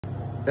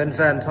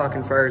Fadden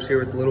Talking Friars here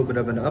with a little bit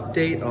of an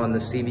update on the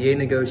CBA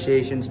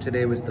negotiations.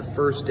 Today was the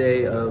first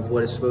day of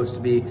what is supposed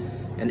to be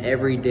an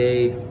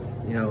everyday,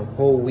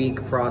 whole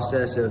week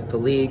process of the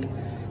league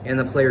and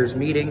the players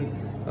meeting.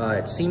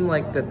 It seemed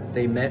like that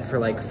they met for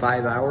like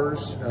 5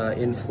 hours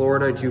in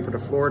Florida, Jupiter,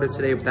 Florida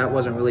today, but that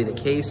wasn't really the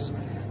case.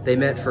 They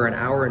met for an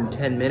hour and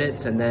 10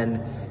 minutes, and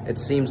then it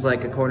seems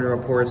like, according to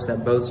reports,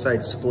 that both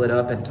sides split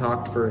up and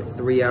talked for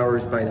 3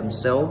 hours by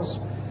themselves.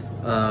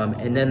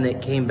 And then they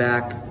came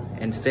back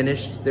and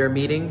finished their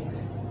meeting.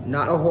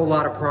 Not a whole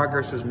lot of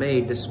progress was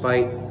made,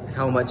 despite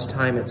how much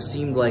time it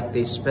seemed like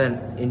they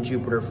spent in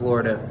Jupiter,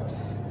 Florida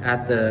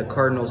at the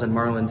Cardinals and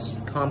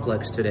Marlins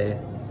complex today.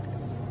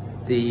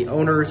 The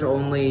owners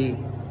only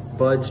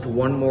budged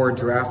one more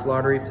draft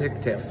lottery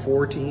pick to have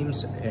 4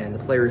 teams, and the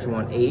players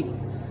want 8.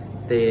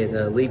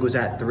 The league was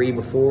at 3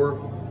 before,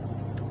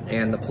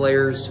 and the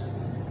players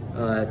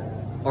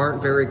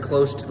aren't very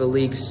close to the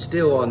league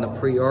still on the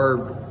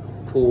pre-arb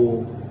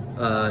pool,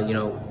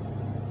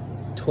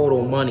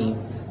 total money.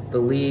 The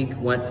league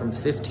went from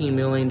 $15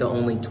 million to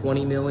only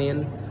 $20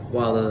 million,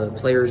 while the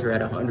players are at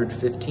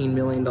 $115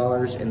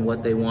 million in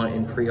what they want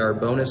in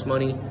pre-arb bonus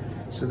money.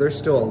 So they're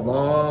still a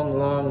long,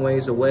 long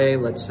ways away.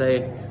 Let's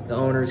say the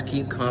owners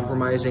keep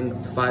compromising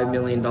 $5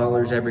 million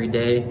every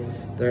day.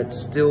 That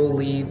still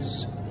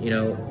leaves,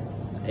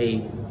 a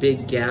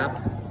big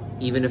gap.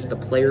 Even if the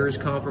players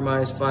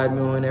compromise $5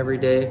 million every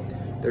day,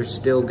 there's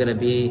still going to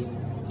be,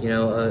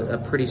 a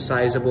pretty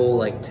sizable,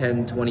 like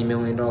 $10–20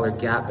 million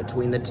gap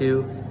between the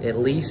two, at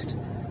least.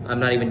 I'm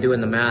not even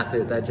doing the math.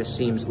 That just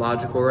seems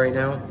logical right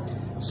now.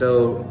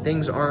 So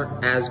things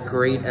aren't as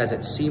great as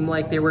it seemed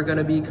like they were going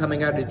to be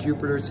coming out of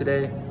Jupiter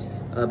today.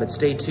 But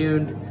stay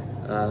tuned.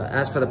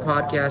 As for the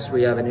podcast,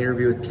 we have an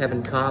interview with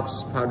Kevin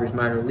Kopps, Padres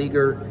minor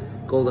leaguer,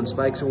 Golden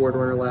Spikes Award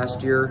winner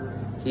last year.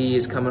 He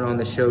is coming on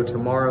the show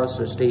tomorrow,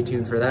 so stay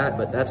tuned for that.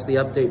 But that's the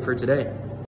update for today.